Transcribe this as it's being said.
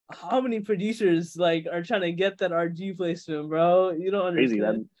how many producers like are trying to get that RG placement, bro? You don't Crazy.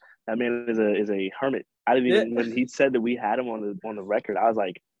 understand. That man is a hermit. I didn't even when he said that we had him on the record, I was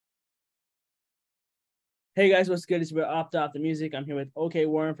like, hey guys, what's good? It's Opto the music. I'm here with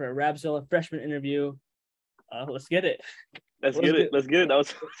okaywarren for a Rapzilla Freshman interview. Let's get it. Let's get it. That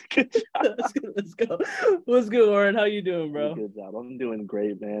was a good job. Let's go. What's good, Warren? How you doing, bro? Good job. I'm doing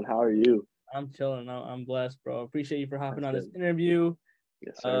great, man. How are you? I'm chilling. I'm blessed, bro. Appreciate you for hopping on this interview.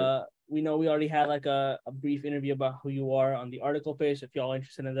 Yes, sir. We know we already had like a brief interview about who you are on the article page. If y'all are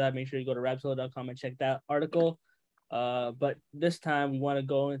interested in that, make sure you go to Rapzilla.com and check that article. But this time we want to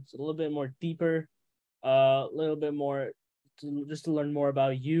go into a little bit more deeper, a little bit more just to learn more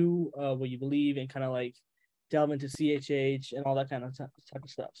about you, what you believe, and kind of like delve into CHH and all that kind of type of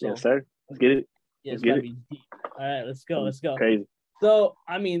stuff. So, yes, sir. Let's get it. Yeah, it's gotta be deep. All right, let's go. Let's go. Crazy. So,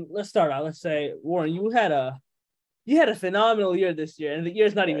 I mean, let's start out. Let's say, Warren, you had a phenomenal year this year, and the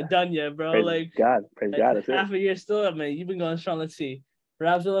year's not even done yet, bro. Praise God. That's half a year still. I mean, you've been going strong. Let's see,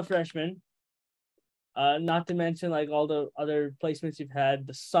 Rapzilla Freshmen. Not to mention like all the other placements you've had.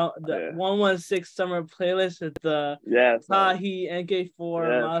 The 116 summer playlist with the Tahi,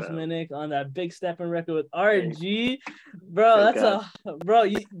 NK4, Mosminic on that big stepping record with RG, bro. Bro.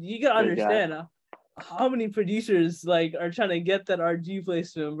 You gotta understand how many producers like are trying to get that RG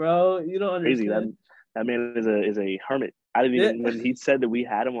placement, bro. You don't understand. Crazy. That man is a hermit. I didn't even when he said that we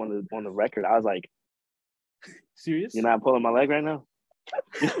had him on the record, I was like, serious? You're not pulling my leg right now?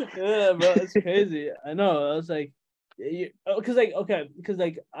 Yeah, bro, it's crazy. I know. I was like, because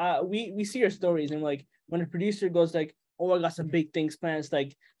we see your stories, and like when a producer goes like, oh, I got some big things planned, it's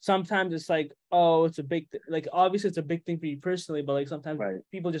like sometimes it's like, oh, it's a big like obviously it's a big thing for you personally, but like sometimes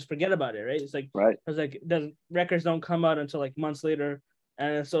people just forget about it, right? It's like because like the records don't come out until like months later,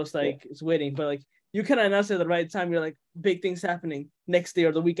 and so it's like it's waiting, but like you can announce it at the right time. You're like, big things happening next day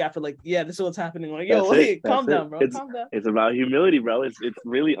or the week after. Like, yeah, this is what's happening. Like, yo, wait, calm down, bro. Calm down. It's about humility, bro. It's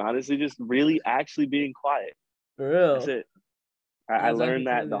really honestly just really actually being quiet. For real. That's it. I learned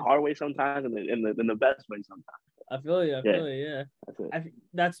that the hard way sometimes, and in the best way sometimes. I feel you. Yeah. That's it.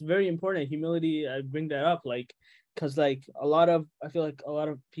 That's very important. Humility. I bring that up, like, because like I feel like a lot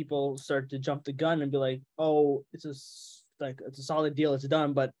of people start to jump the gun and be like, oh, it's a solid deal, it's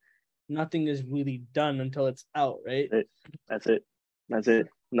done, but nothing is really done until it's out, right? That's it.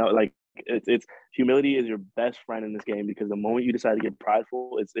 No, like it's humility is your best friend in this game, because the moment you decide to get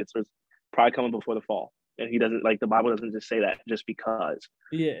prideful, it's pride coming before the fall. And he doesn't, like, the Bible doesn't just say that just because.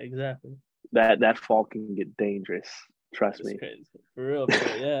 Yeah, exactly. That fall can get dangerous. Trust me. Crazy. For real,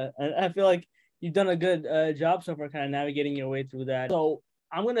 yeah. And I feel like you've done a good job so far kind of navigating your way through that. So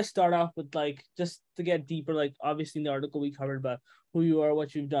I'm going to start off with, like, just to get deeper, like, obviously in the article we covered about who you are,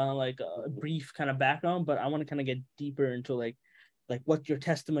 what you've done, like a brief kind of background, but I want to kind of get deeper into, like what your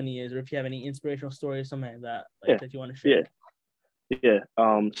testimony is, or if you have any inspirational stories, something like that, that you want to share. Yeah.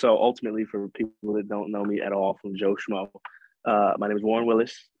 So ultimately, for people that don't know me at all from Joe Schmo, my name is Warren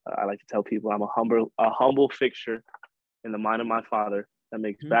Willis. I like to tell people I'm a humble fixture in the mind of my father that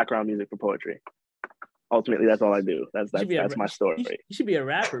makes background music for poetry. Ultimately, that's all I do. That's my story. You should be a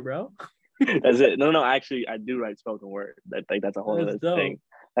rapper, bro. That's it. No. Actually, I do write spoken word. That's a whole other thing.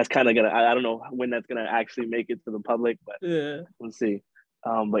 That's kind of I don't know when that's gonna actually make it to the public, but we'll see.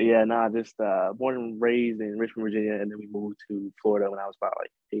 But yeah, just born and raised in Richmond, Virginia, and then we moved to Florida when I was about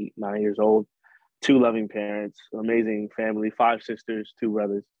like 8-9 years old. 2 loving parents, amazing family, 5 sisters, 2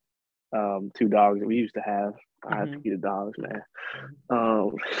 brothers, 2 dogs that we used to have. I have to feed the dogs, man.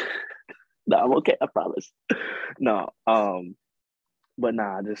 No, I'm okay, I promise. No, but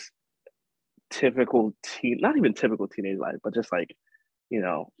just typical not even typical teenage life, but just like,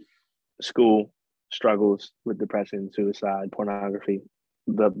 school struggles with depression, suicide, pornography,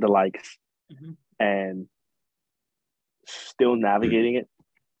 the likes, and still navigating it,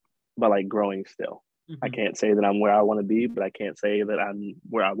 but like growing still. I can't say that I'm where I want to be, but I can't say that I'm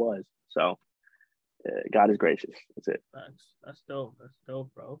where I was. So God is gracious. That's it. That's dope. That's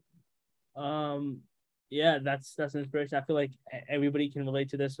dope, bro. Yeah, that's inspiration. I feel like everybody can relate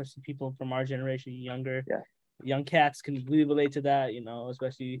to this, especially people from our generation, younger. Yeah. Young cats can really relate to that,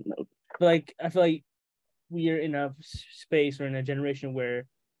 especially. But like, I feel like we are in a space or in a generation where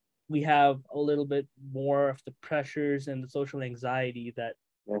we have a little bit more of the pressures and the social anxiety that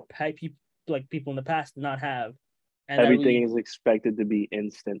people in the past did not have. And everything is expected to be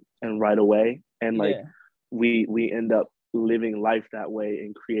instant and right away. And we end up living life that way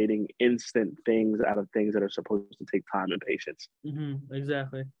and creating instant things out of things that are supposed to take time and patience.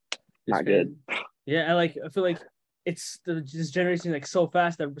 Exactly. Not good. Yeah, I feel like this generation like so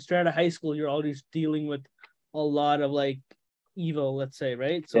fast that straight out of high school, you're always dealing with a lot of like evil, let's say,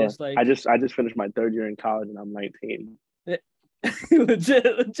 right? So yeah. it's like I just finished my 3rd year in college and I'm 19.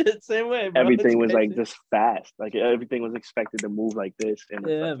 legit, same way, bro. Everything was like just fast. Like everything was expected to move like this, and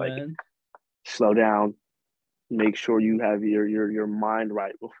it's like slow down. Make sure you have your mind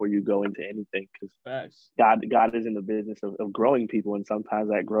right before you go into anything, because God is in the business of growing people, and sometimes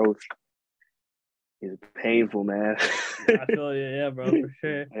that growth is painful, man. I feel you, yeah, bro, for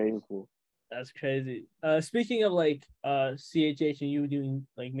sure. Painful. That's crazy. Speaking of like CHH and you doing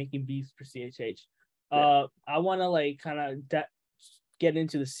like making beats for CHH, I want to like kind of get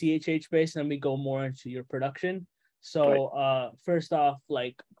into the CHH space, and then we go more into your production. So first off,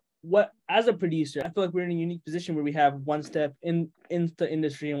 like, what, as a producer, I feel like we're in a unique position where we have one step in the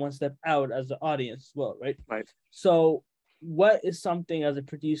industry and one step out as the audience as well, right? Right. So what is something as a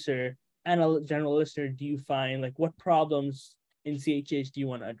producer and a general listener do you find, like, what problems in CHH do you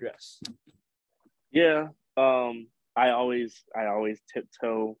want to address? Yeah, I always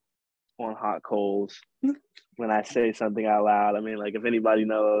tiptoe on hot coals when I say something out loud. I mean, like, if anybody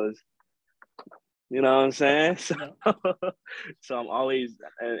knows, you know what I'm saying? So I'm always,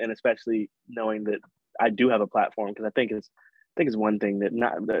 and especially knowing that I do have a platform, because I think it's one thing that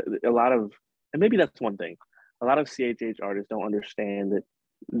a lot of, and maybe that's one thing, a lot of CHH artists don't understand that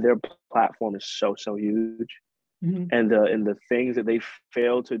their platform is so huge. Mm-hmm. And the things that they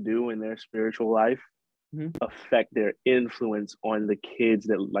fail to do in their spiritual life affect their influence on the kids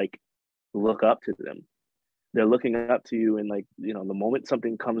that like look up to them. They're looking up to you, and like, you know, the moment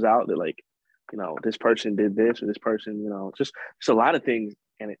something comes out that, like, you know, this person did this, or this person, you know, just a lot of things,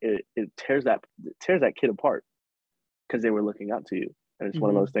 and it tears that kid apart because they were looking up to you. And it's one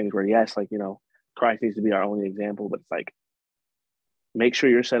of those things where, yes, like, you know, Christ needs to be our only example, but it's like, make sure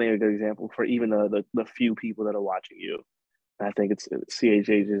you're setting a good example for even the few people that are watching you. And I think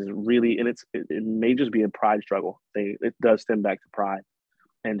CHH is really, and it may just be a pride struggle. It does stem back to pride,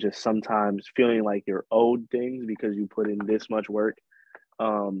 and just sometimes feeling like you're owed things because you put in this much work,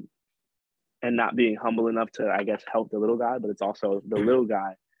 and not being humble enough to, I guess, help the little guy. But it's also the little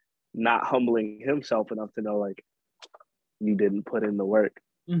guy not humbling himself enough to know, like, you didn't put in the work.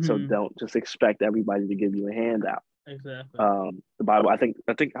 So don't just expect everybody to give you a handout. Exactly. The Bible, I think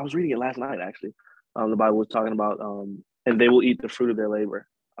I was reading it last night, actually. The Bible was talking about, and they will eat the fruit of their labor.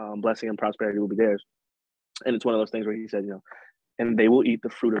 Blessing and prosperity will be theirs. And it's one of those things where he said, you know, and they will eat the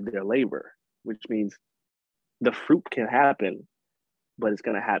fruit of their labor, which means the fruit can happen, but it's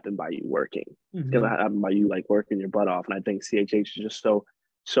going to happen by you working. It's going to happen by you, like, working your butt off. And I think CHH is just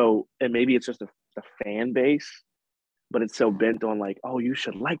so, and maybe it's just the fan base, but it's so bent on, like, oh, you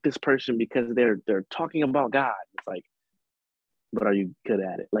should like this person because they're talking about God. It's like, but are you good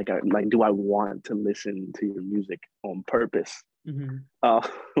at it? Like, do I want to listen to your music on purpose?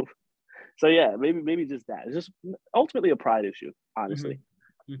 So yeah, maybe just that. It's just ultimately a pride issue, honestly.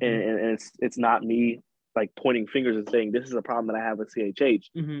 And it's not me like pointing fingers and saying this is a problem that I have with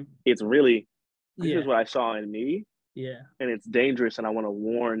CHH. It's really, this is what I saw in me. Yeah. And it's dangerous, and I want to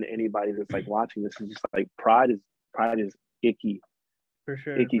warn anybody that's like watching this. Is just like, pride is icky. For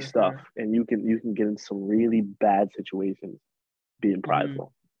sure. Icky stuff. Sure. And you can get in some really bad situations being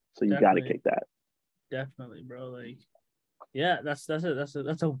prideful. So you got to kick that. Definitely, bro. Like, yeah, that's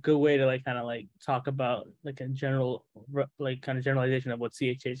a good way to like kind of like talk about like a general, like, kind of generalization of what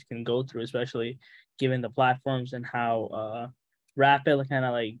CHH can go through, especially given the platforms and how rapid kind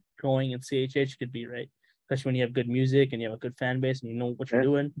of like growing in CHH could be, right? Especially when you have good music and you have a good fan base and you know what you're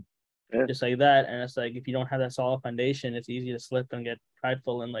doing, just like that. And it's like, if you don't have that solid foundation, it's easy to slip and get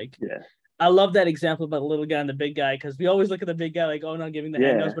prideful. And like, I love that example about the little guy and the big guy, because we always look at the big guy like, oh, not giving the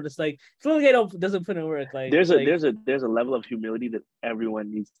handouts, but it's like, the little guy doesn't put in work. Like, there's a level of humility that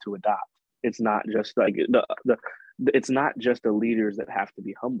everyone needs to adopt. It's not just like it's not just the leaders that have to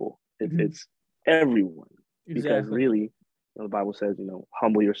be humble. It's everyone, because really, the Bible says, you know,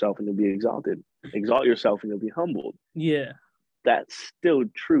 humble yourself and you'll be exalted. Exalt yourself and you'll be humbled. Yeah, that's still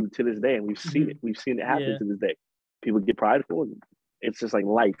true to this day, and we've seen it. We've seen it happen to this day. People get prideful, and it's just like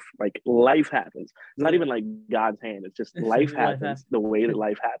life. Like, life happens. It's not even like God's hand. It's just life happens the way that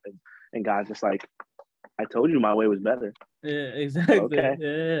life happens, and God's just like, I told you my way was better. Yeah, exactly. Okay.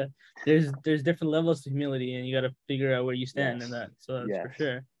 Yeah. There's different levels to humility, and you got to figure out where you stand in that. So that's for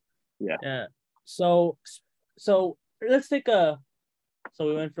sure. Yeah. So let's take so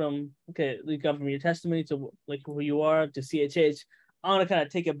we went from, we come from your testimony to like who you are to CHH. I want to kind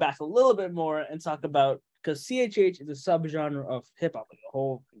of take it back a little bit more and talk about, because CHH is a subgenre of hip hop, like a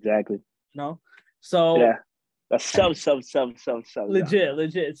whole. Exactly. So a sub.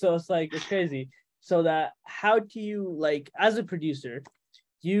 Legit. So it's like, it's crazy. So that, how do you, like, as a producer,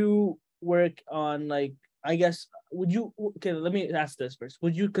 you work on like I guess, let me ask this first.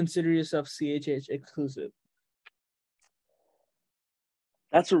 Would you consider yourself CHH exclusive?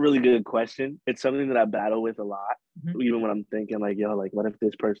 That's a really good question. It's something that I battle with a lot, even when I'm thinking like, yo, like, what if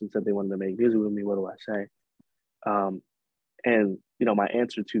this person said they wanted to make music with me? What do I say? And, you know, my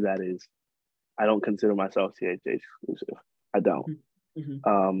answer to that is I don't consider myself CHH exclusive. I don't.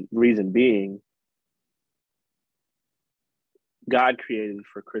 Reason being, God created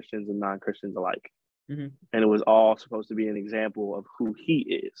for Christians and non-Christians alike. And it was all supposed to be an example of who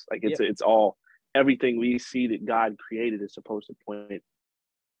he is. Like it's all, everything we see that God created is supposed to point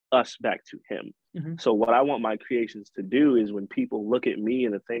us back to him. So what I want my creations to do is when people look at me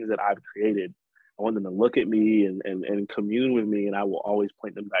and the things that I've created, I want them to look at me and commune with me, and I will always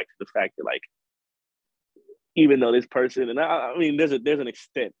point them back to the fact that, like, even though this person, and I mean, there's an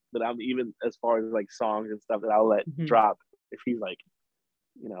extent that I'm, even as far as like songs and stuff, that I'll let drop if he's like,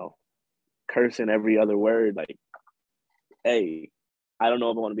 you know, cursing every other word, like, hey, I don't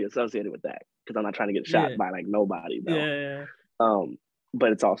know if I want to be associated with that, because I'm not trying to get shot by like nobody, though.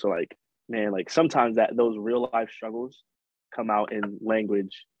 But it's also like, man, like sometimes that those real life struggles come out in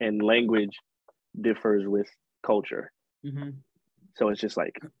language, and language differs with culture. So it's just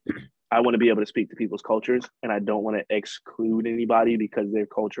like, I want to be able to speak to people's cultures, and I don't want to exclude anybody because their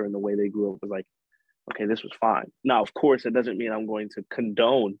culture and the way they grew up was like, okay, this was fine. Now, of course, it doesn't mean I'm going to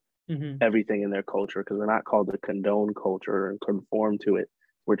condone everything in their culture, because we're not called to condone culture and conform to it.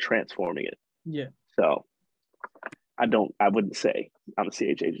 We're transforming it. Yeah. So I wouldn't say I'm a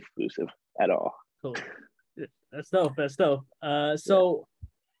CHH exclusive at all. Cool. That's dope. So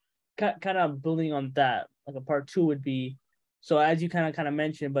kind of building on that, like a part two would be, so as you kind of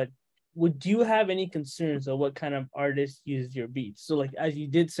mentioned, but would you have any concerns of what kind of artists use your beats? So like, as you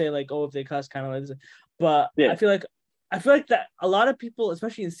did say, like, oh, if they cuss, kind of like this, but I feel like that a lot of people,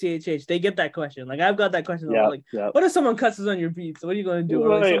 especially in CHH, they get that question. Like, I've got that question a lot. Like, what if someone cusses on your beats? What are you going to do?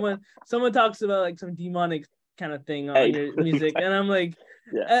 Or like someone talks about like some demonic kind of thing on your music, and I'm like,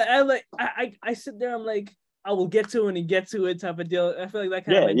 I sit there, I'm like, I will get to it when you get to it type of deal. I feel like that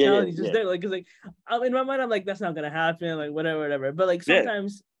kind of mentality is just there. Like, cause like, in my mind, I'm like, that's not gonna happen. Like, whatever. But like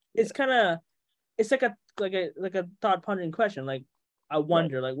sometimes it's kind of, it's like a thought pondering question. Like, I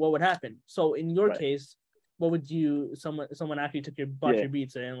wonder, like, what would happen? So in your case, what would you? Someone actually bought your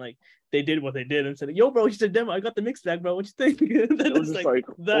beats and like they did what they did and said, "Yo, bro, you should demo. I got the mix back, bro. What you think?" It was just like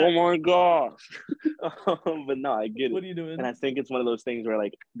oh my gosh. But no, I get it. What are you doing? And I think it's one of those things where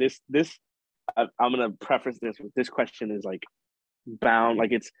like this. I'm gonna preface this with, this question is like bound,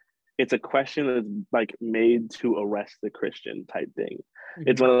 like it's a question that's like made to arrest the Christian type thing.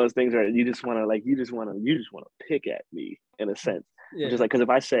 It's one of those things where you just want to pick at me in a sense. Just like, because if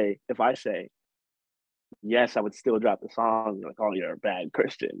I say yes, I would still drop the song, like, oh, you're a bad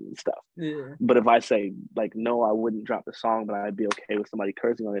Christian and stuff. But if I say like, no, I wouldn't drop the song, but I'd be okay with somebody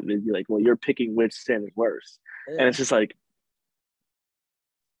cursing on it, they'd be like, well, you're picking which sin is worse. And it's just like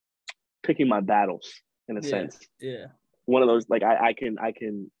picking my battles in a sense. One of those, like, I can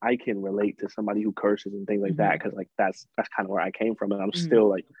relate to somebody who curses and things like that, because like that's kind of where I came from, and I'm still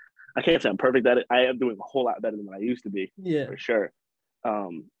like, I can't say I'm perfect at it. I am doing a whole lot better than what I used to be, for sure.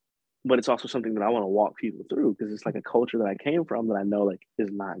 But it's also something that I want to walk people through, because it's like a culture that I came from that I know like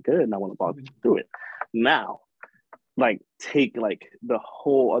is not good, and I want to walk people through it. Now, like, take like the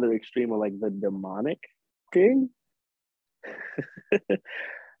whole other extreme of like the demonic thing.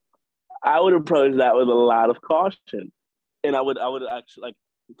 I would approach that with a lot of caution. And I would actually, like,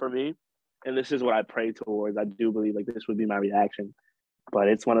 for me, and this is what I pray towards, I do believe like this would be my reaction, but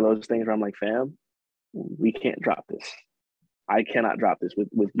it's one of those things where I'm like, fam, we can't drop this. I cannot drop this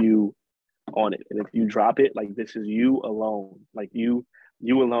with you on it. And if you drop it, like, this is you alone, like you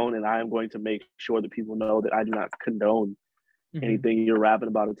alone. And I am going to make sure that people know that I do not condone anything you're rapping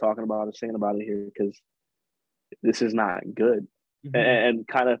about or talking about or saying about it here, because this is not good. And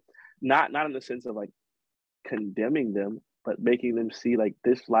kind of not in the sense of like condemning them, but making them see like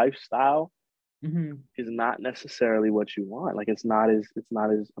this lifestyle is not necessarily what you want. Like, it's not as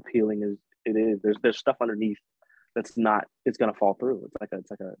appealing as it is. There's stuff underneath that's not, it's gonna fall through. It's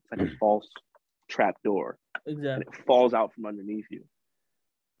like a false trap door. Exactly. And it falls out from underneath you,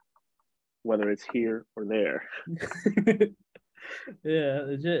 whether it's here or there.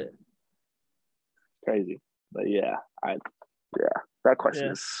 Legit. Crazy. But that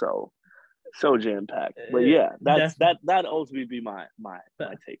question is so jam-packed. But that ultimately be my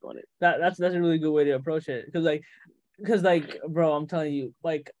take on it. That's a really good way to approach it, because bro, I'm telling you,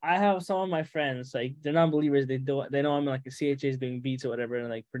 like, I have some of my friends, like, they're non-believers. They know I'm like a CHH doing beats or whatever, and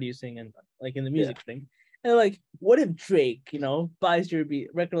like producing and like in the music thing. And like, what if Drake, buys your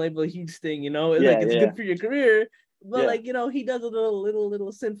record label, a huge thing, and like it's good for your career, but like, he does a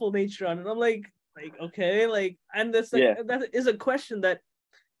little sinful nature on it. I'm like okay, like, and that's like that is a question that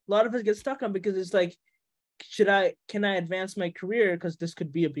a lot of us get stuck on, because it's like, can I advance my career, because this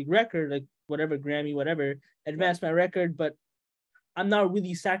could be a big record, like whatever, Grammy, whatever, advance my record, but I'm not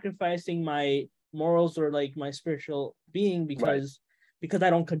really sacrificing my morals or like my spiritual being because I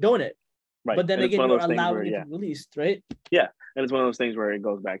don't condone it. Right. But then again, you're allowing it to be released, right? Yeah. And it's one of those things where it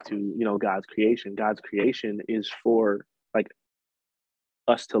goes back to, God's creation. God's creation is for like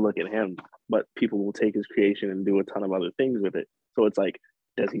us to look at him, but people will take his creation and do a ton of other things with it. So it's like,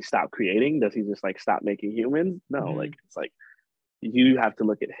 does he stop creating? Does he just like stop making humans? No, like it's like you have to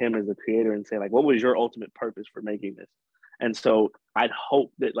look at him as the creator and say like, what was your ultimate purpose for making this? And so I'd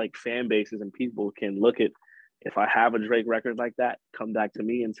hope that like fan bases and people can look at, if I have a Drake record like that, come back to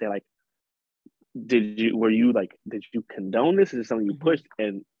me and say like, did you condone this? Is it something you pushed?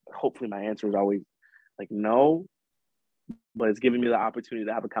 And hopefully my answer is always like, no, but it's giving me the opportunity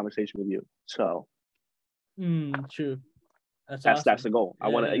to have a conversation with you. So true. That's awesome. That's the goal. Yeah. I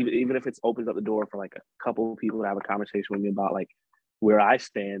want to, even if it opens up the door for like a couple of people to have a conversation with me about like where I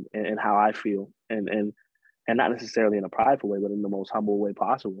stand and how I feel, and not necessarily in a prideful way, but in the most humble way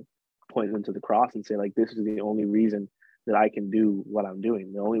possible, point them to the cross and say like, this is the only reason that I can do what I'm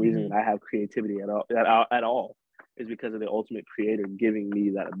doing. The only reason that I have creativity at all is because of the ultimate creator giving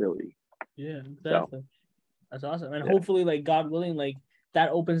me that ability. Yeah, exactly. So, that's awesome. And hopefully, like, God willing, like that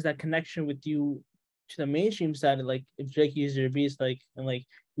opens that connection with you to the mainstream side. Like if Drake uses your beats, like, and like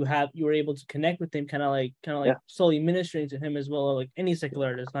you were able to connect with him, kind of like slowly ministering to him as well, or like any secular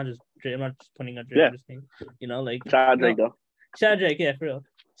artist, not just Drake. I'm not just pointing at Drake. I'm just saying, like shout out Drake though. Shout out Drake, yeah, for real.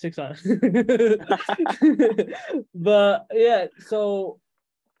 6 on. But yeah, so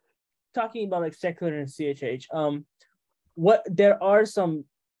talking about like secular and CHH, what there are some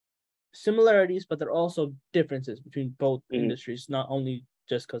similarities, but there are also differences between both industries, not only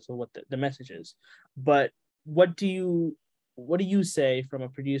just because of what the message is, but what do you say from a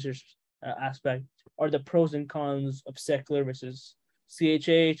producer's aspect are the pros and cons of secular versus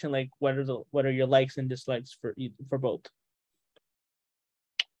CHH, and like what are your likes and dislikes for both?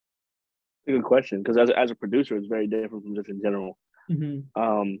 A good question, because as a producer, it's very different from just in general.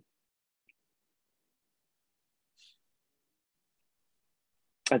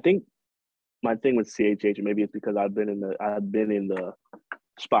 I think my thing with CHH, and maybe it's because I've been in the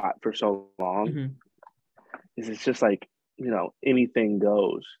spot for so long, is it's just like, anything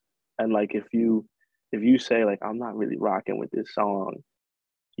goes. And like if you say like, I'm not really rocking with this song,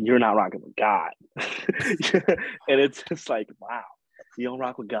 you're not rocking with God. And it's just like, wow, you don't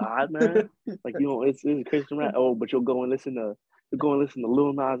rock with God, man? Like, it's Christian rap. Oh, but you'll go and listen to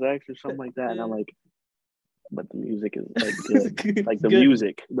Lil Nas X or something like that. And I'm like, but the music is like good. Like the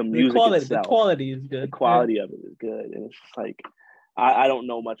music quality, itself, the quality is good. The quality of it is good. And it's just like, I don't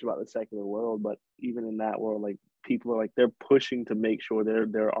know much about the secular world, but even in that world, like people are like, they're pushing to make sure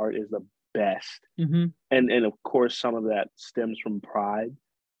their art is the best. And of course, some of that stems from pride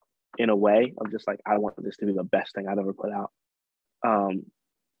in a way of just like, I want this to be the best thing I've ever put out.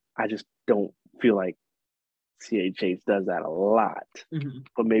 I just don't feel like CHH does that a lot,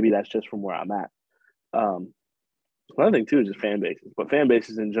 but maybe that's just from where I'm at. Another thing too is just fan bases, but fan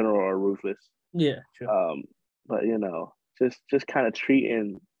bases in general are ruthless. Yeah, true. But just kind of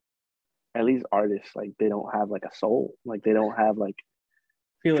treating at least artists like they don't have like a soul, like they don't have like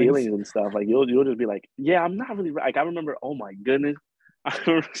feelings and stuff. Like you'll just be like, yeah, I'm not really like. I remember, oh my goodness, I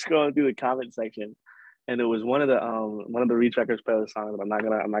remember scrolling through the comment section, and it was one of the Retrackers playlist songs. I'm not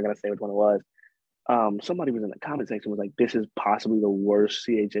gonna say which one it was. Somebody was in the comment section was like, this is possibly the worst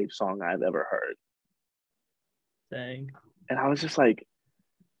CHH song I've ever heard. Dang. And I was just like,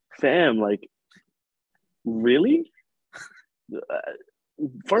 fam, like, really?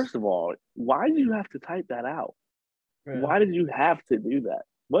 First of all, why did you have to type that out? Right. Why did you have to do that?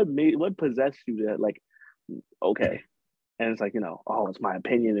 What possessed you to like, okay. And it's like, oh, it's my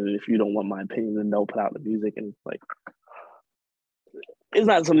opinion. And if you don't want my opinion, then don't put out the music. And it's like, it's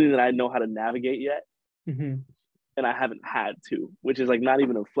not something that I know how to navigate yet. And I haven't had to, which is like not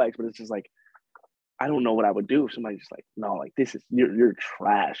even a flex, but it's just like, I don't know what I would do if somebody's just like, no, like this is you're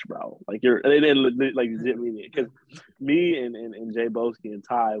trash, bro. Like you're like because me and Jay Boski and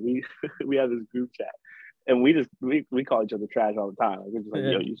Ty, we have this group chat, and we call each other trash all the time. Like, we're just like,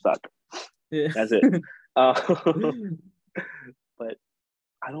 yo, you suck. Yeah. That's it. But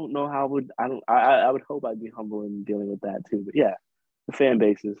I don't know how I would hope I'd be humble in dealing with that too. But yeah, the fan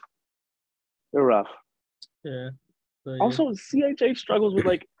bases, they're rough. Yeah. Also, CHH struggles with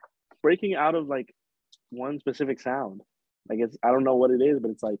like breaking out of like one specific sound. Like I don't know what it is,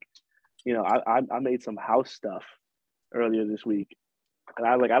 but it's like, you know, I made some house stuff earlier this week, and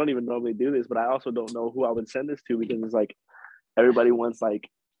I don't even normally do this, but I also don't know who I would send this to because it's like everybody wants like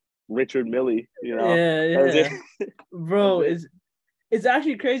Richard Millie, you know. Yeah. Bro, it's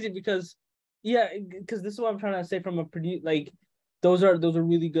actually crazy because because this is what I'm trying to say from a like those are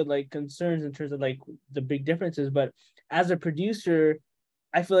really good like concerns in terms of like the big differences. But as a producer,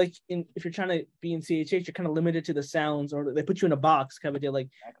 I feel like if you're trying to be in CHH, you're kind of limited to the sounds, or they put you in a box kind of deal. Like,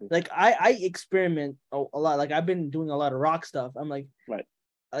 exactly. Like I experiment a lot. Like I've been doing a lot of rock stuff. I'm like, right,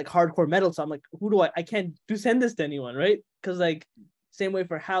 like hardcore metal. So I'm like, who do I can't send this to anyone, right? Because like same way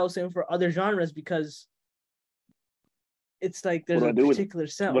for house, same for other genres, because it's like there's a particular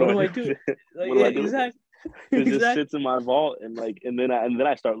sound. What do I do? Like, what do I do? Exactly. It just sits in my vault, and then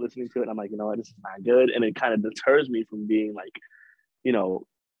I start listening to it, and I'm like, you know what, this is not good, and it kind of deters me from being like, you know,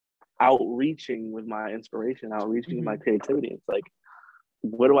 outreaching with my inspiration, outreaching with my creativity. It's like,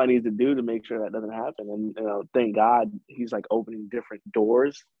 what do I need to do to make sure that doesn't happen? And you know, thank God he's like opening different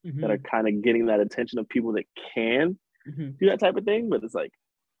doors that are kind of getting that attention of people that can do that type of thing. But it's like,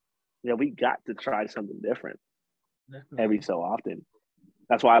 yeah, we got to try something different every so often.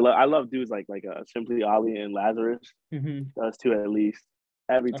 That's why I love dudes like Simply Ollie and Lazarus. Those two at least.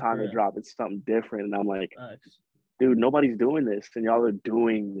 Every time they drop, it's something different, and I'm like, dude, nobody's doing this, and y'all are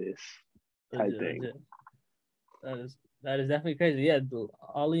doing this type thing. That is definitely crazy. Yeah,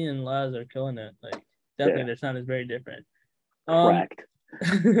 Ollie and Laz are killing it. Like definitely, their sound is very different. Correct.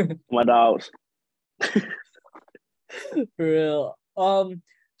 My dogs. For real.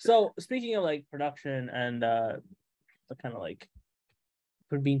 So speaking of like production and the kind of like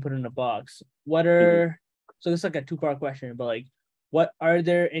being put in a box, what are so it's like a 2-part question, but like, what are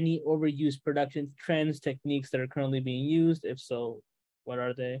there any overused production trends, techniques that are currently being used? If so, what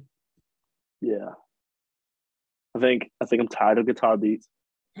are they? Yeah, I think I'm tired of guitar beats.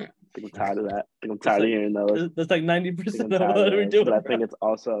 I think I'm tired of that. I think I'm tired of hearing those. That's like 90% of what we're doing. But I think it's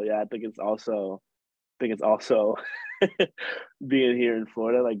also being here in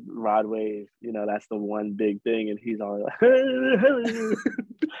Florida, like Rod Wave, you know, that's the one big thing, and he's all like,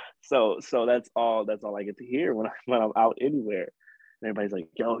 so that's all I get to hear when I'm out anywhere. And everybody's like,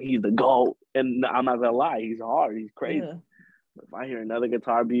 yo, he's the GOAT. And I'm not gonna lie, he's hard, he's crazy. Yeah. But if I hear another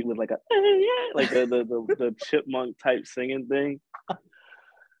guitar beat with like like the chipmunk type singing thing,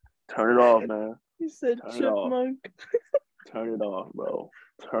 turn it off, man. He said chipmunk. Turn it off, bro.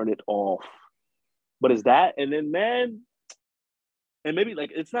 Turn it off. But it's that, and then man, and maybe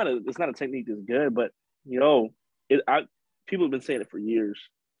like it's not a technique that's good, but you know, people have been saying it for years.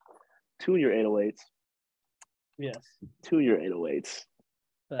 Tune your 808s. Yes. Tune your 808s.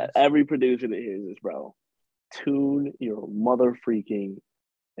 Every producer that hears this, bro, tune your mother freaking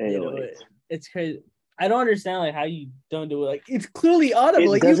 808s. It's crazy. I don't understand like how you don't do it. Like it's clearly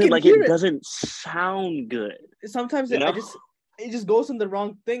audible. It doesn't, like it doesn't sound good. Sometimes it just goes in the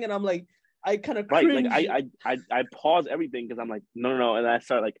wrong thing, and I'm like, I kind of cringe. Like I pause everything because I'm like, no, and I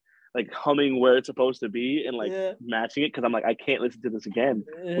start like humming where it's supposed to be and like matching it because I'm like, I can't listen to this again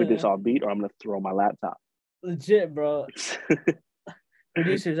with this off beat, or I'm gonna throw my laptop. Legit, bro.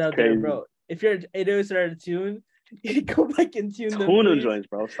 Producers out there, bro. If your 808s are out of tune, you go back and tune them. Tune them joints,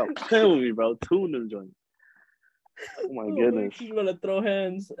 bro. Stop playing with me, bro. Tune them joints. Oh my goodness. You wanna throw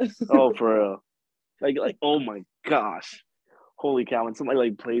hands? Oh, for real. Like, oh my gosh. Holy cow, when somebody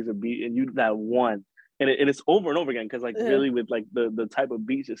like plays a beat and you do that one, and it's over and over again, because like really with like the type of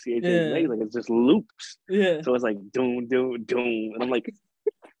beats that CHH makes, like it's just loops. Yeah. So it's like doom, doom, doom. And I'm like,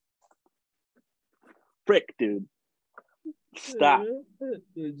 frick, dude. Stop.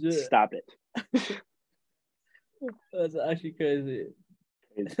 Stop it. That's actually crazy.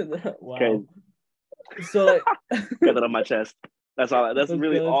 Wow. Crazy. So like get that on my chest. That's all. That's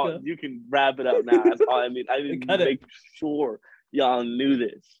really all. You can wrap it up now. That's all I mean. I didn't make sure y'all knew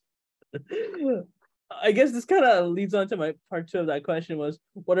this. I guess this kind of leads on to my part 2 of that question was,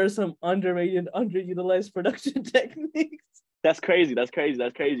 what are some underrated, underutilized production techniques? That's crazy.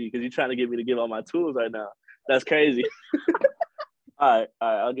 Because you're trying to get me to give all my tools right now. That's crazy. All right.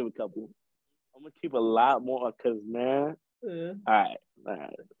 I'll give a couple. I'm gonna keep a lot more because man. All right.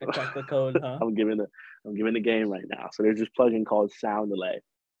 Crack the code, huh? I'm giving the game right now. So there's this plugin called Sound Delay,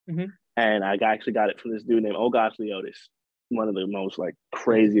 and I actually got it from this dude named Oh Gosh Leotis, one of the most like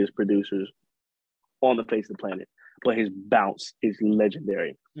craziest producers on the face of the planet. But his bounce is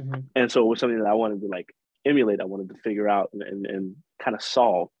legendary, and so it was something that I wanted to like emulate. I wanted to figure out and kind of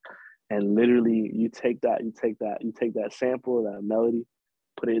solve. And literally, you take that sample, that melody,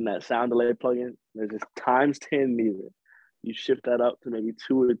 put it in that Sound Delay plugin. There's this times 10 meter. You shift that up to maybe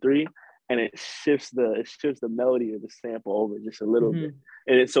 2 or 3, and it shifts the melody of the sample over just a little bit,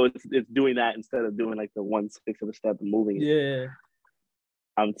 and so it's doing that instead of doing like the 1/6 of a step and moving it. Yeah,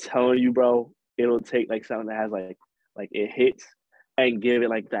 I'm telling you, bro, it'll take like something that has like it hits and give it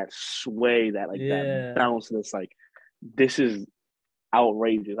like that sway, that that bounce. That's like, this is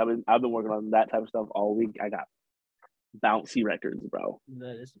outrageous. I've been working on that type of stuff all week. I got bouncy records, bro.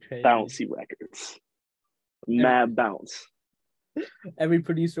 That is crazy. Bouncy records. Mad bounce. Every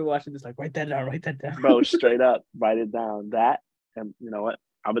producer watching this, like, write that down. Bro, straight up, write it down. That, and you know what?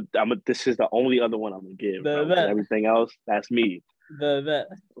 This is the only other one I'm gonna give. Bro, everything else, that's me.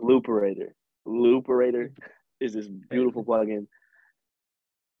 Looperator. Looperator is this beautiful plugin.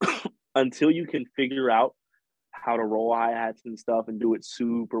 Until you can figure out how to roll hi-hats and stuff and do it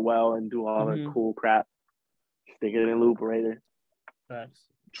super well and do all the cool crap, stick it in Looperator. Nice.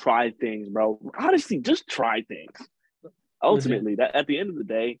 Try things, bro. Honestly, just try things. Ultimately, that at the end of the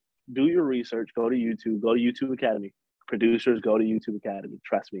day, do your research. Go to YouTube. Go to YouTube Academy. Producers, go to YouTube Academy.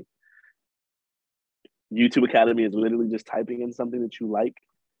 Trust me. YouTube Academy is literally just typing in something that you like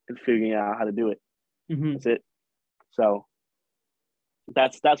and figuring out how to do it. That's it. So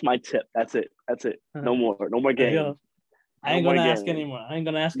that's my tip. That's it. No more games. I ain't gonna ask anymore.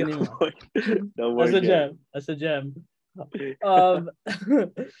 No more. That's a gem.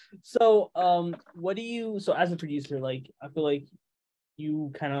 So what do you, so as a producer, like, I feel like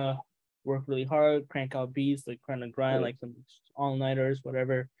you kind of work really hard, crank out beats, like kind of grind, like some all-nighters,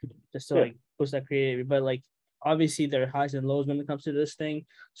 whatever, just to like push that creativity. But like, obviously there are highs and lows when it comes to this thing.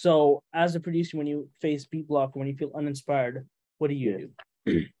 So as a producer, when you face beat block, when you feel uninspired, what do you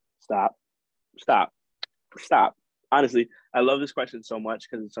do? Stop. Honestly, I love this question so much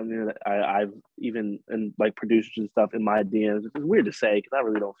because it's something that I've even, and like producers and stuff in my DMs, it's weird to say because I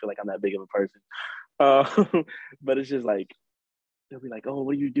really don't feel like I'm that big of a person. But it's just like, they'll be like, oh,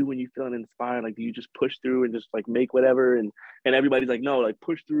 what do you do when you feel uninspired? Like, do you just push through and just like make whatever? And everybody's like, no, like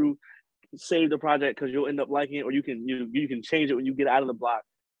push through, save the project because you'll end up liking it, or you can change it when you get out of the block.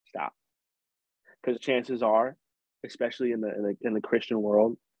 Stop. Because chances are, especially in the Christian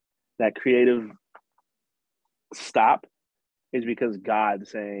world, that creative stop is because God's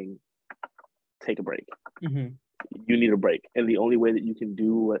saying, take a break. You need a break. And the only way that you can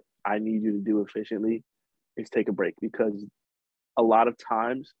do what I need you to do efficiently is take a break, because a lot of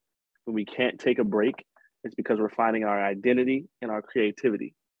times when we can't take a break, it's because we're finding our identity and our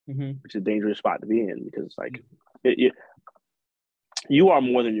creativity, which is a dangerous spot to be in, because like you are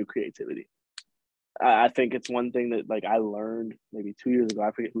more than your creativity. I think it's one thing that like I learned maybe 2 years ago.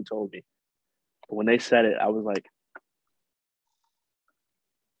 I forget who told me, but when they said it, I was like,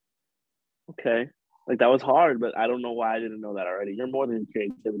 okay, like that was hard, but I don't know why I didn't know that already. You're more than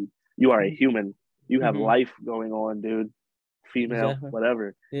creativity. You are a human. You have life going on, dude. Female,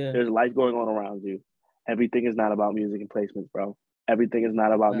 whatever. Yeah. There's life going on around you. Everything is not about music and placements, bro. Everything is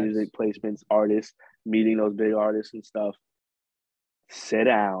not about music, placements, artists, meeting those big artists and stuff. Sit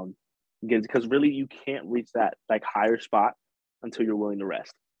down. Because really you can't reach that like higher spot until you're willing to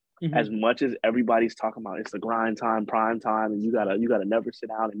rest. As much as everybody's talking about it's the grind time, prime time, and you gotta never sit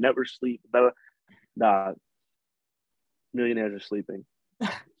down and never sleep. Dog, millionaires are sleeping.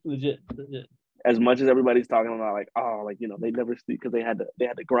 Legit. As much as everybody's talking about like, oh, like, you know, they never sleep because they had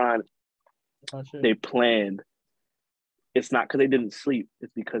to grind. They planned. It's not because they didn't sleep.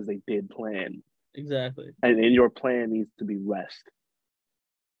 It's because they did plan. Exactly. And in your plan needs to be rest.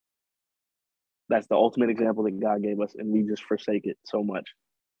 That's the ultimate example that God gave us, and we just forsake it so much.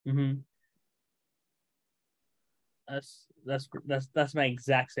 That's my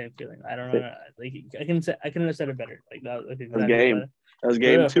exact same feeling. I don't know. Like I couldn't have said it better. Like that was exactly game. That's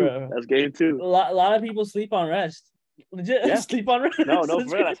game two. That's game two. A lot of people sleep on rest. Legit, sleep on rest. No, for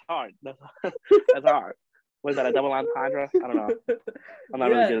real, that's hard. That's hard. What is that, a double entendre? I don't know. I'm not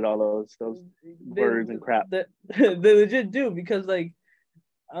really good at all those words and crap. They legit do, because like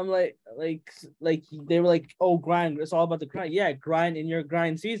I'm like they were like, oh, grind. It's all about the grind. Yeah, grind in your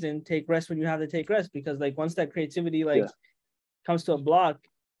grind season. Take rest when you have to take rest, because like once that creativity comes to a block,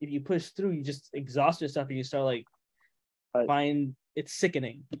 if you push through, you just exhaust yourself and you start like find it's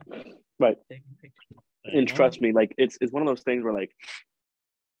sickening. Right. And trust me, like it's one of those things where like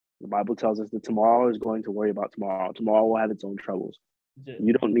the Bible tells us that tomorrow is going to worry about tomorrow. Tomorrow will have its own troubles.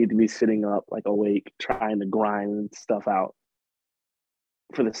 You don't need to be sitting up like awake trying to grind stuff out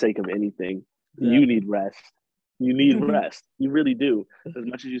for the sake of anything. You need rest. You need rest. You really do. As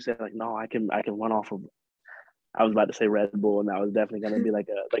much as you say like, no, I can run off of, I was about to say Red Bull, and that was definitely going to be like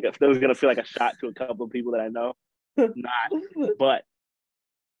that was going to feel like a shot to a couple of people that I know. Not, but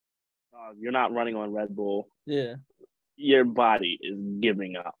you're not running on Red Bull. Yeah. Your body is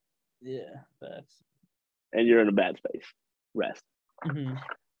giving up. Yeah, that's. And you're in a bad space. Rest. Mm-hmm.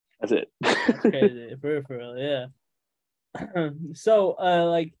 That's it. That's crazy. For real, yeah. So,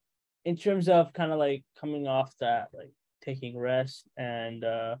 like, in terms of kind of like coming off that, like taking rest and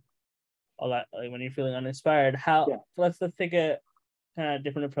all that, like when you're feeling uninspired, let's take a kind of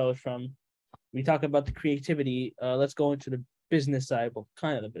different approach from we talk about the creativity. Let's go into the business side, well,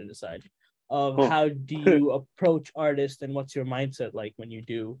 kind of the business side of how do you approach artists and what's your mindset like when you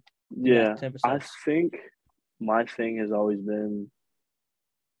do. Yeah, I think my thing has always been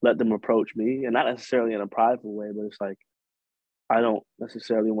let them approach me, and not necessarily in a prideful way, but it's like I don't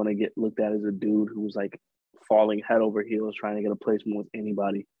necessarily want to get looked at as a dude who's like falling head over heels trying to get a placement with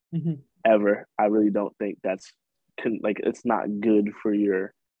anybody ever. I really don't think that's it's not good for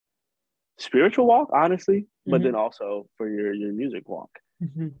your spiritual walk, honestly, but then also for your music walk.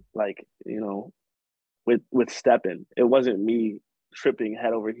 Like, with stepping, it wasn't me tripping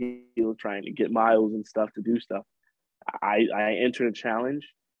head over heels trying to get miles and stuff to do stuff. I entered a challenge.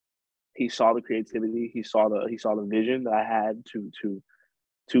 He saw the creativity. He saw the vision that I had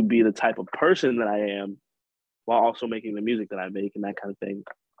to be the type of person that I am, while also making the music that I make and that kind of thing.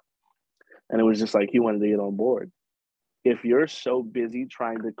 And it was just like he wanted to get on board. If you're so busy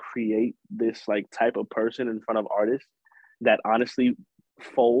trying to create this like type of person in front of artists that honestly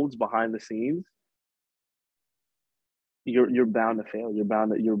folds behind the scenes, you're bound to fail. You're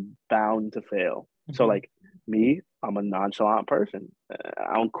bound to fail. So like me, I'm a nonchalant person.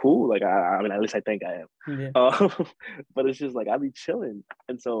 I'm cool. Like I mean, at least I think I am. Yeah. But it's just like I be chilling.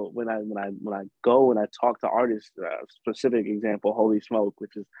 And so when I go and I talk to artists, specific example, Holy Smoke,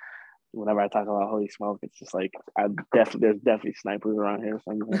 which is whenever I talk about Holy Smoke, it's just like there's definitely snipers around here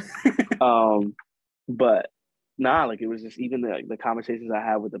somewhere. But nah, like it was just even the conversations I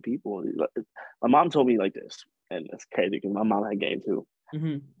had with the people. My mom told me like this, and it's crazy because my mom had game too.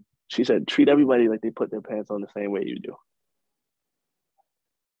 She said, treat everybody like they put their pants on the same way you do.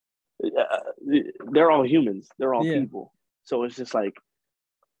 They're all humans. They're all people. So it's just like,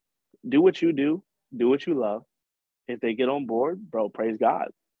 do what you do what you love. If they get on board, bro, praise God.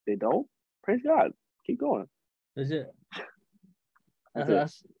 If they don't, praise God. Keep going. That's it.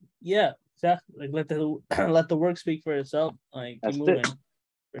 Yeah, exactly. Like let the work speak for itself. Like keep moving.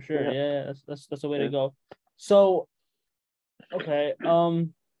 For sure. Yeah, that's the way to go. So, okay.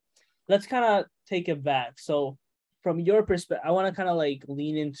 Let's kind of take it back. So, from your perspective, I want to kind of like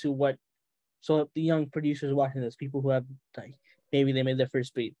lean into what. So the young producers watching this, people who have like maybe they made their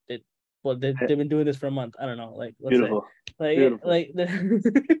first beat. They've been doing this for a month. I don't know. Like let's beautiful. Say, beautiful. like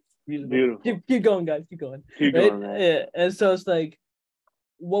beautiful. Keep going, guys. Keep going. Keep going, man. Yeah. And so it's like,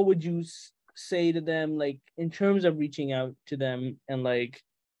 what would you say to them, like in terms of reaching out to them and like,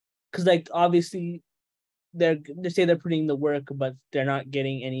 because like obviously they say they're putting the work, but they're not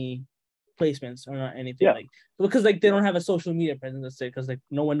getting any placements or not anything like because like they don't have a social media presence, let's say, because like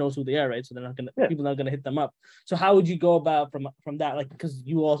no one knows who they are, right? So they're not gonna people are not gonna hit them up. So how would you go about from that, like because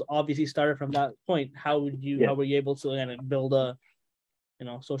you all obviously started from that point? How were you able to kind of build a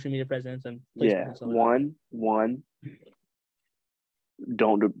social media presence and placements? One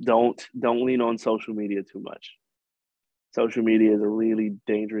don't lean on social media too much. Social media is a really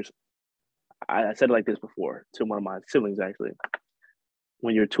dangerous. I said it like this before to one of my siblings actually.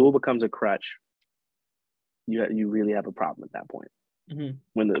 When your tool becomes a crutch, you really have a problem at that point.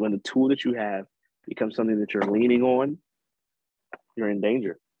 When the tool that you have becomes something that you're leaning on, you're in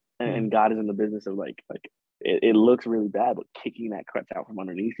danger. And God is in the business of like it looks really bad, but kicking that crutch out from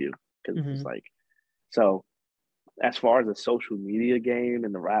underneath you, because it's like so. As far as the social media game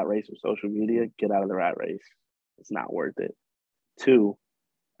and the rat race of social media, get out of the rat race. It's not worth it. 2,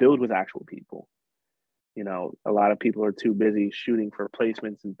 build with actual people. A lot of people are too busy shooting for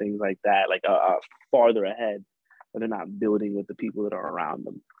placements and things like that, like farther ahead, but they're not building with the people that are around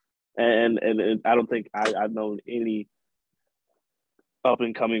them. And I don't think I've known any up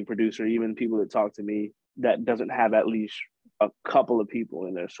and coming producer, even people that talk to me, that doesn't have at least a couple of people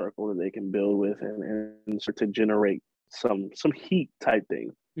in their circle that they can build with and start to generate some heat type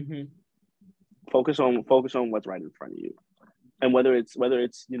thing. Focus on what's right in front of you, and whether it's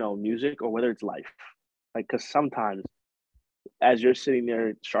music or whether it's life. Like, because sometimes as you're sitting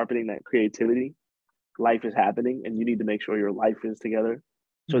there sharpening that creativity, life is happening, and you need to make sure your life is together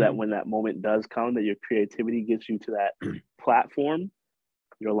so that when that moment does come, that your creativity gets you to that platform,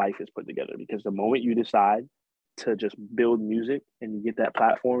 your life is put together. Because the moment you decide to just build music and you get that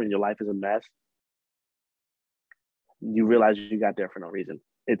platform and your life is a mess, you realize you got there for no reason.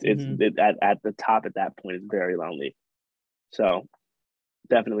 It's at the top at that point, it's very lonely. So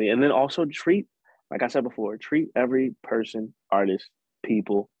definitely. And then also like I said before, treat every person, artist,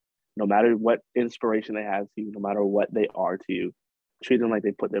 people no matter what inspiration they have to you, no matter what they are to you, treat them like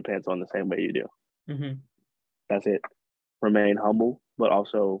they put their pants on the same way you do. Mm-hmm. That's it. Remain humble, but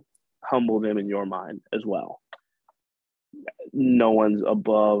also humble them in your mind as well. No one's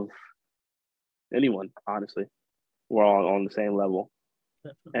above anyone, honestly. We're all on the same level.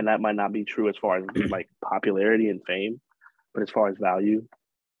 Definitely. And that might not be true as far as like popularity and fame, but as far as value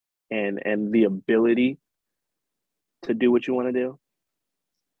and the ability to do what you want to do,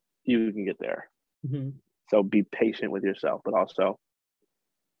 you can get there. Mm-hmm. So be patient with yourself, but also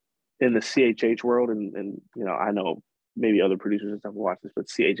in the CHH world, and you know, I know maybe other producers and stuff will watch this, but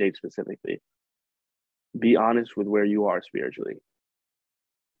CHH specifically, be honest with where you are spiritually.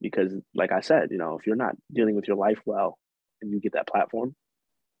 Because like I said, you know, if you're not dealing with your life well and you get that platform,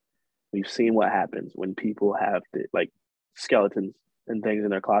 we've seen what happens when people have like skeletons and things in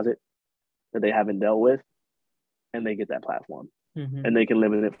their closet that they haven't dealt with, and they get that platform. Mm-hmm. And they can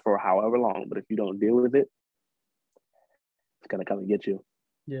live in it for however long. But if you don't deal with it, it's going to come and get you.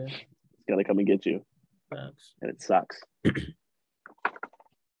 Yeah. It's going to come and get you. Thanks. And it sucks.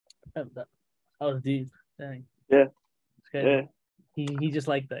 That was deep. Dang. Yeah. Yeah. He just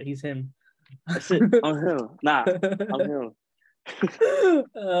like that. He's him. That's it. I'm him. Nah, I'm him.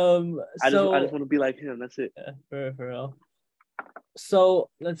 I just want to be like him. That's it. Yeah, for real. So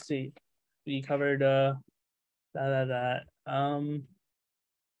let's see. We covered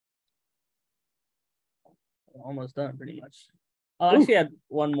almost done pretty much. I'll actually add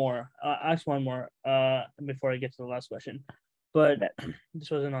one more. Ask one more before I get to the last question. But this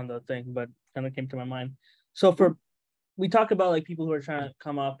wasn't on the thing, but kind of came to my mind. So we talk about like people who are trying to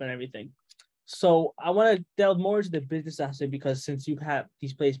come up and everything. So I want to delve more into the business aspect, because since you have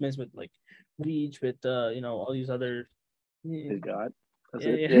these placements with like Reach, with you know, all these other God. All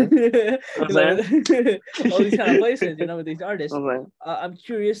these kind of places, you know, with these artists. I'm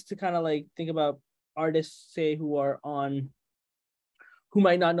curious to kind of like think about artists, say, who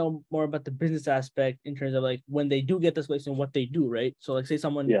might not know more about the business aspect in terms of like when they do get this placement, what they do, right? So like say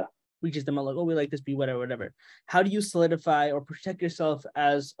someone reaches them out like, oh, we like this beat, whatever. How do you solidify or protect yourself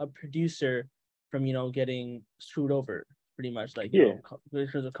as a producer from, you know, getting screwed over pretty much, like, you know, in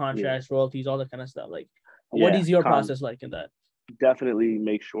terms of contracts, royalties, all that kind of stuff? Like, what is your process like in that? Definitely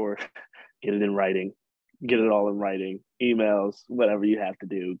make sure, get it in writing, get it all in writing, emails, whatever you have to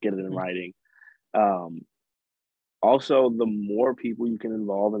do, get it in writing. Also, the more people you can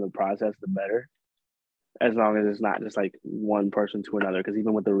involve in the process, the better, as long as it's not just like one person to another. Because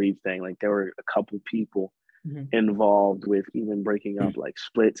even with the Reach thing, like there were a couple people involved with even breaking up like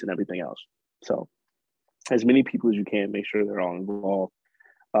splits and everything else. So as many people as you can, make sure they're all involved.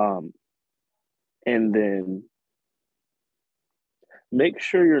 And then make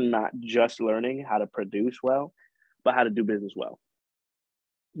sure you're not just learning how to produce well, but how to do business well,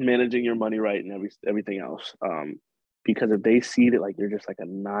 managing your money right and everything else. Because if they see that like you're just like a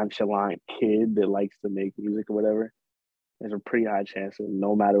nonchalant kid that likes to make music or whatever, there's a pretty high chance that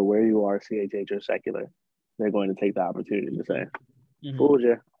no matter where you are, CHH or secular, they're going to take the opportunity to say, fooled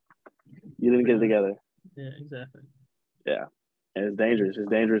you. You didn't get it together. Yeah, exactly. Yeah. And it's dangerous.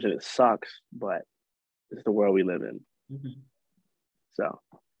 It's dangerous and it sucks, but it's the world we live in. So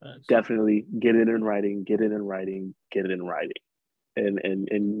definitely get it in writing,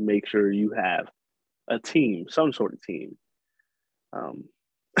 and make sure you have a team, some sort of team. And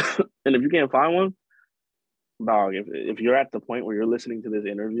if you can't find one, dog, if you're at the point where you're listening to this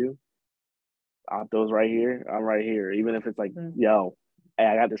interview, Opto's right here, I'm right here. Even if it's like, yo, hey,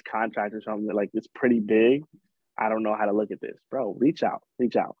 I got this contract or something that like it's pretty big, I don't know how to look at this. Bro, reach out.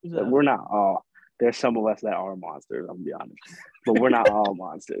 Exactly. We're not all, there's some of us that are monsters, I'm gonna be honest. But we're not all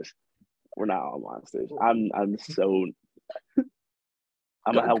monsters.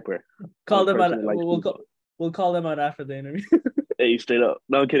 I'm a helper. Call them out. We'll call them out after the interview. Hey, straight up.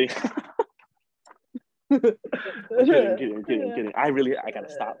 No, I'm kidding. I'm kidding. I gotta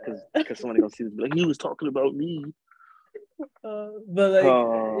stop because someone gonna see this. Like, he was talking about me. But like,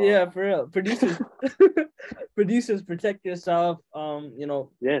 yeah, for real. Producers, protect yourself. You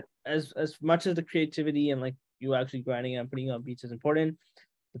know, as much as the creativity and like you actually grinding and putting on beats is important,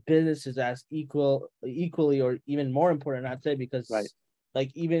 the business is as equally or even more important, I'd say, because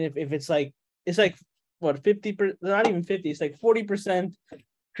like even if it's like what 50%, not even 50, it's like 40%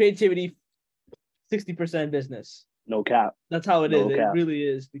 creativity, 60% business. No cap. That's how it is. It really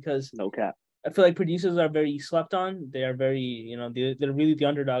is, because no cap. I feel like producers are very slept on. They are very, you know, they're really the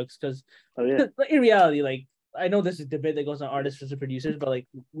underdogs, because in reality, like, I know this is debate that goes on artists versus producers, but like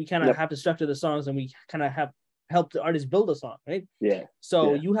we kind of have to structure the songs and we kind of have help the artist build a song, right? Yeah.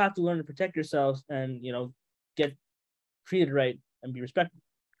 So you have to learn to protect yourselves and, you know, get treated right and be respected.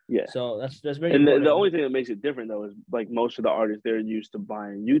 Yeah. So that's very and important. The only thing that makes it different though is like most of the artists, they're used to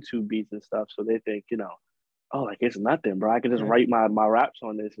buying YouTube beats and stuff, so they think, oh, like it's nothing, bro. I can just write my raps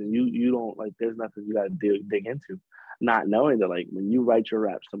on this, and you don't like. There's nothing you got to dig into. Not knowing that, like, when you write your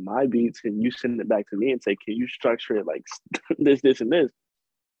raps to my beats and you send it back to me and say, can you structure it like this, and this?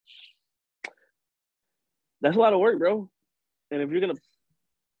 That's a lot of work, bro. And if you're gonna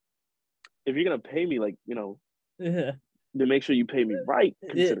pay me, like, then make sure you pay me right,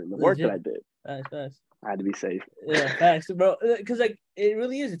 considering the work that I did. Facts. I had to be safe. Yeah, facts, bro. Because like it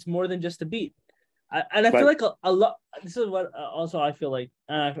really is. It's more than just a beat. I feel like a lot. This is what also I feel like.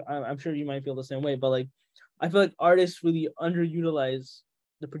 I'm sure you might feel the same way, but like I feel like artists really underutilize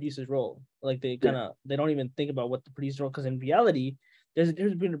the producer's role. Like they they don't even think about what the producer's role. Because in reality, there's a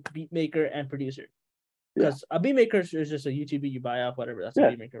difference between a beat maker and producer. Because a beat maker is just a YouTube beat you buy off, whatever. That's a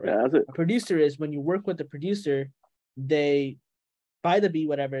beat maker, right? Yeah, that's it. A producer is when you work with the producer, they buy the beat,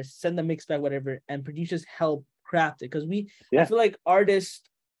 whatever, send the mix back, whatever, and producers help craft it. Because I feel like artists,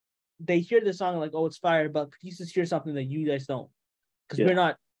 they hear the song like, oh, it's fire, but producers hear something that you guys don't. Because we're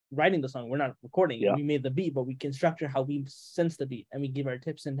not writing the song, we're not recording it. We made the beat, but we can structure how we sense the beat, and we give our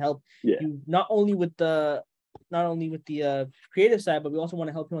tips and help you not only with the creative side, but we also want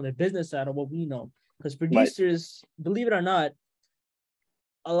to help you on the business side of what we know. Because producers, believe it or not,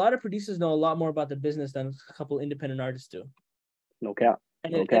 a lot of producers know a lot more about the business than a couple independent artists do. No cap.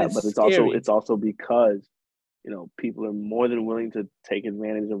 But it's also because people are more than willing to take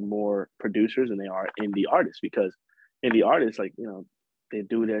advantage of more producers than they are indie artists, because indie artists, like, they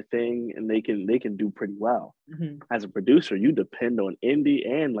do their thing and they can do pretty well. Mm-hmm. As a producer, you depend on indie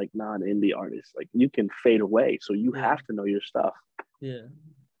and like non-indie artists. Like, you can fade away, so you have to know your stuff. Yeah,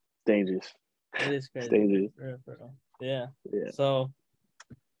 it's dangerous. It is crazy. It's dangerous. Yeah. So,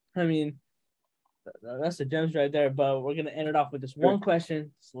 I mean, that's the gems right there. But we're gonna end it off with this one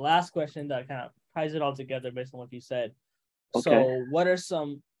question. It's the last question that kind of ties it all together based on what you said. Okay. So, what are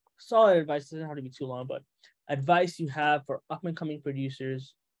some solid advice? It doesn't have to be too long, but advice you have for up and coming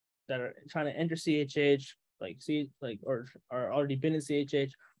producers that are trying to enter CHH, or already been in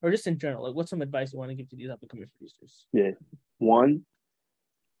CHH, or just in general? Like, what's some advice you want to give to these up and coming producers? Yeah. One,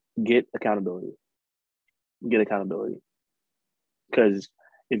 get accountability. Because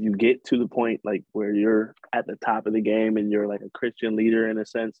if you get to the point like where you're at the top of the game and you're like a Christian leader in a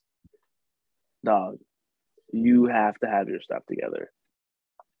sense, dog, you have to have your stuff together.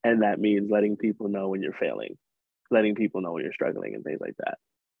 And that means letting people know when you're failing, letting people know when you're struggling and things like that.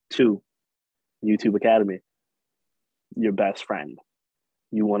 2, YouTube Academy, your best friend.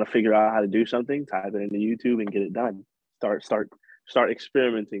 You want to figure out how to do something, type it into YouTube and get it done. Start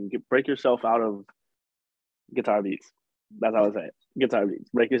experimenting. Break yourself out of guitar beats. That's how I say it. Guitar beats.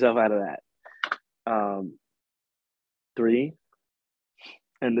 Break yourself out of that. 3,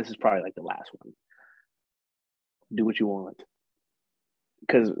 and this is probably like the last one. Do what you want.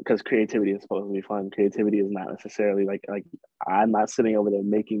 Because creativity is supposed to be fun. Creativity is not necessarily like I'm not sitting over there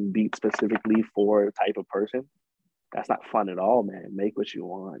making beats specifically for a type of person. That's not fun at all, man. Make what you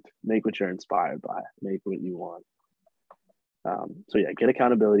want. Make what you're inspired by. Make what you want. So yeah, get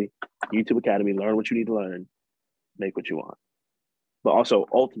accountability. YouTube Academy. Learn what you need to learn. Make what you want. But also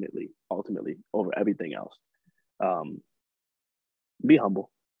ultimately, over everything else, be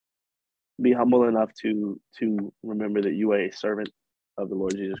humble. Be humble enough to remember that you are a servant of the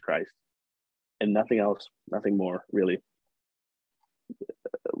Lord Jesus Christ, and nothing else, nothing more, really.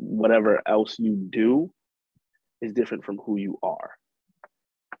 Whatever else you do is different from who you are.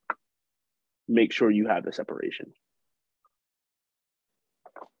 Make sure you have the separation.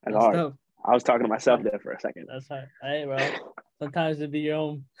 That's hard. Tough. I was talking to myself there for a second. That's hard. Hey, bro. Sometimes it'd be your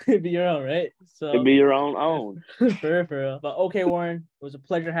own, right? So it'd be your own. For real. But okay, Warren, it was a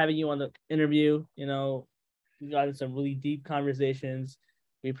pleasure having you on the interview. We got in some really deep conversations.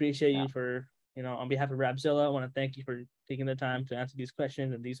 We appreciate you for, on behalf of Rapzilla, I want to thank you for taking the time to answer these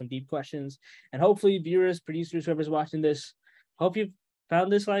questions and some deep questions. And hopefully viewers, producers, whoever's watching this, hope you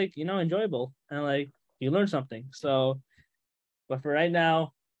found this enjoyable and you learned something. So, but for right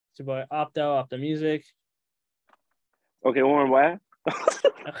now, it's your boy Opto Music. Okay, Warren, what?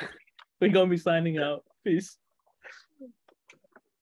 We're going to be signing out. Peace.